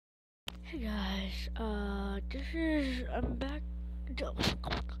Hey guys, I'm back, the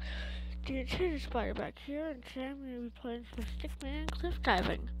Enchanted Spider back here, and today I'm going to be playing some Stickman Cliff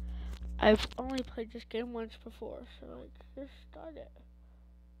Diving. I've only played this game once before, so let's start it.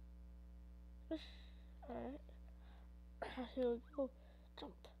 Alright, here we go,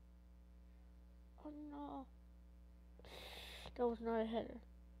 jump. Oh no, that was not a header.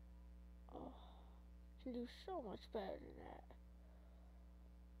 Oh, I can do so much better than that.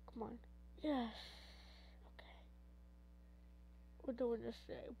 Come on, yes, okay. We're doing this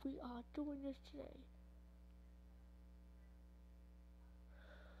today, we are doing this today.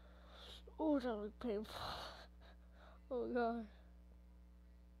 Oh, that was painful. Oh god.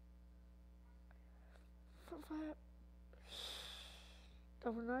 Front flip.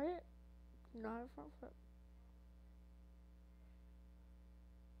 That was not it. Not a front flip.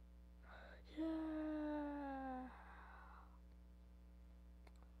 Yeah.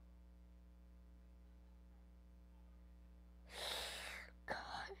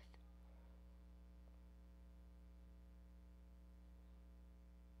 God.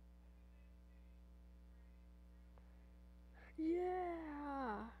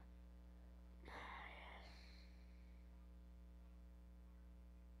 Yeah.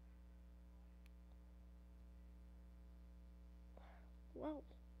 Well.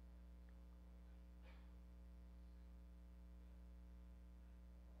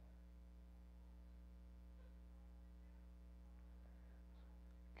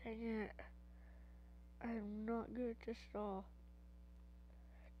 Dang it. I am not good at this at all.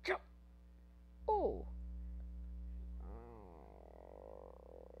 Jump. Oh.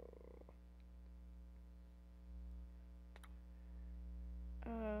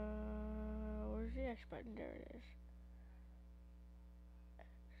 Where's the X button? There it is.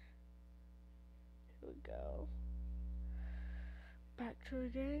 Here we go. Back to the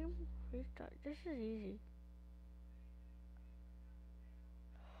game. Restart. This is easy.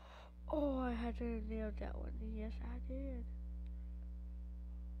 Oh, I had to nail that one. Yes, I did.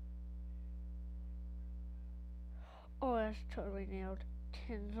 Oh, that's totally nailed.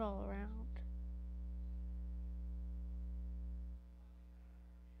 Tins all around.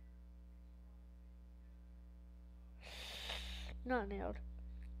 Not nailed.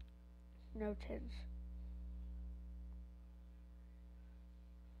 No tins.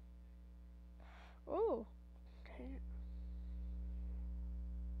 Oh, dang it.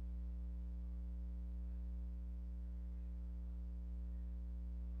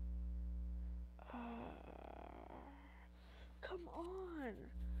 Come on.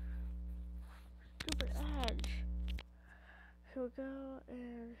 Stupid ads. Here we go,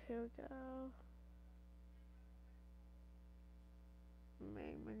 and here we go.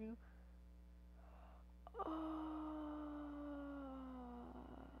 Main menu. What are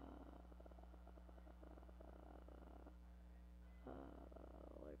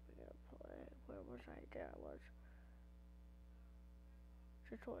we gonna play? Where was I? There I was.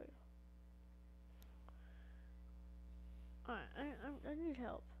 Tutorial. Alright, I need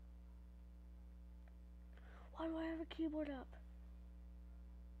help. Why do I have a keyboard up?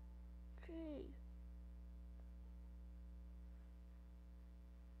 Gee.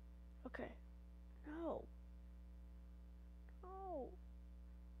 Okay. No. No.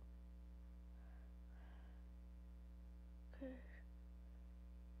 Okay.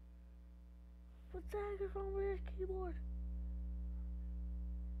 What the heck is wrong with this keyboard?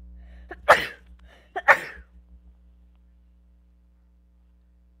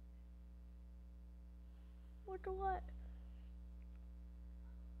 What the what?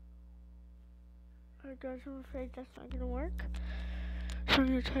 Alright guys, I'm afraid that's not gonna work. So I'm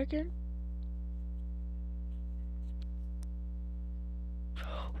gonna try again.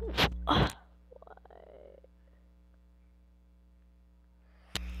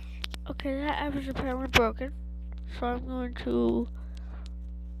 Okay, that app is apparently broken. So I'm going to do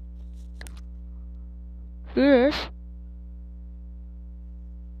this.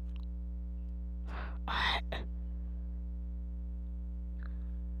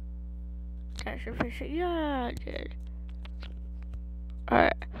 That should fix it. Yeah, I did.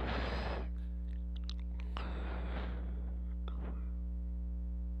 Alright.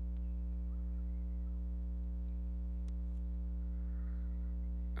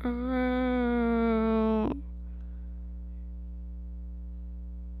 Alright.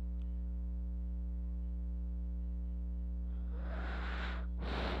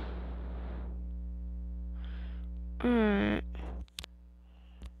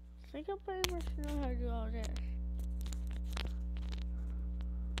 I think I pretty much know how to do all this.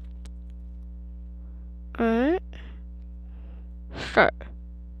 Alright. Start.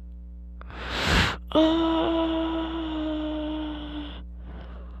 Go.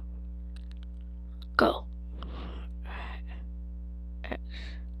 X.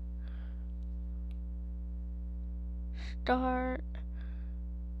 Start.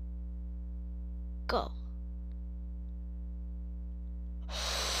 Go.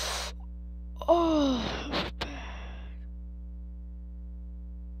 Oh, that was bad.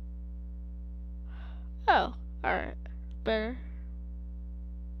 Oh, alright. Better.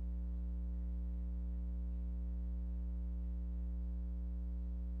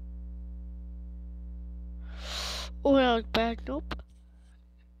 Oh, that was bad. Nope.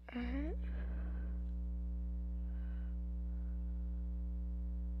 Alright.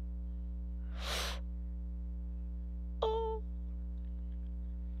 Oh.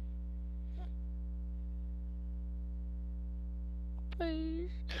 Please.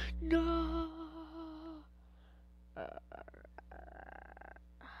 No.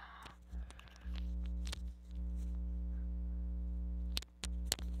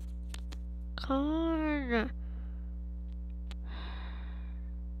 Con.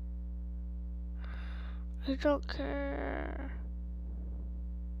 I don't care.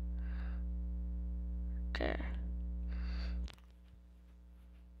 There.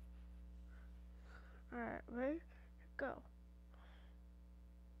 Alright, ready? Go.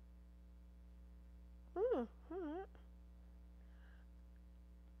 Alright.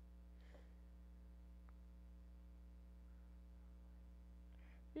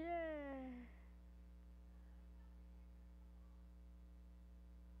 Yay.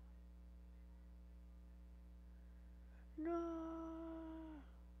 No.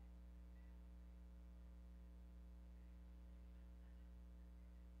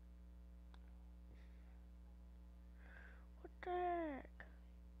 What the heck?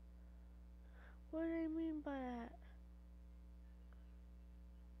 What do they mean by that?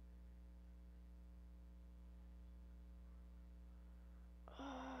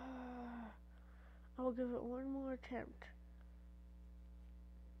 I'll give it one more attempt.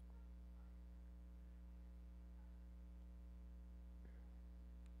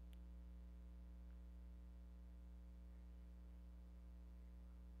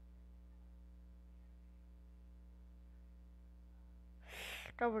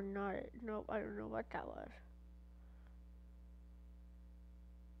 That was not it. Nope, I don't know what that was.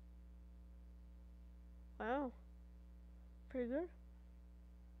 Wow. Pretty good.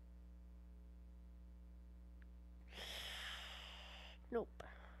 Nope.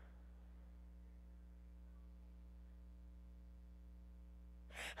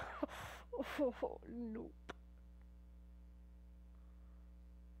 Oh, nope.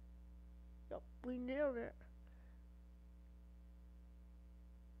 Yep, we nailed it.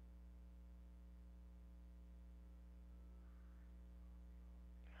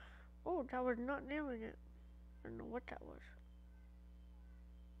 Oh, that was not nailing it. I don't know what that was.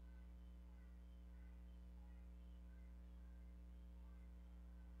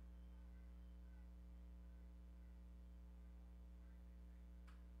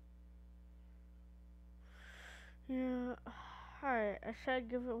 Yeah. Alright, I said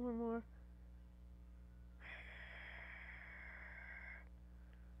give it one more.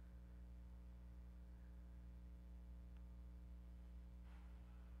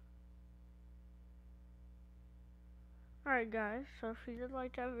 Alright guys, so if you did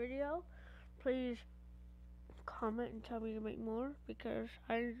like that video, please comment and tell me to make more because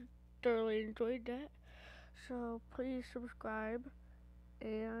I thoroughly enjoyed that. So please subscribe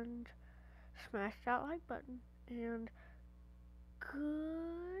and smash that like button and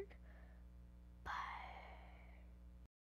good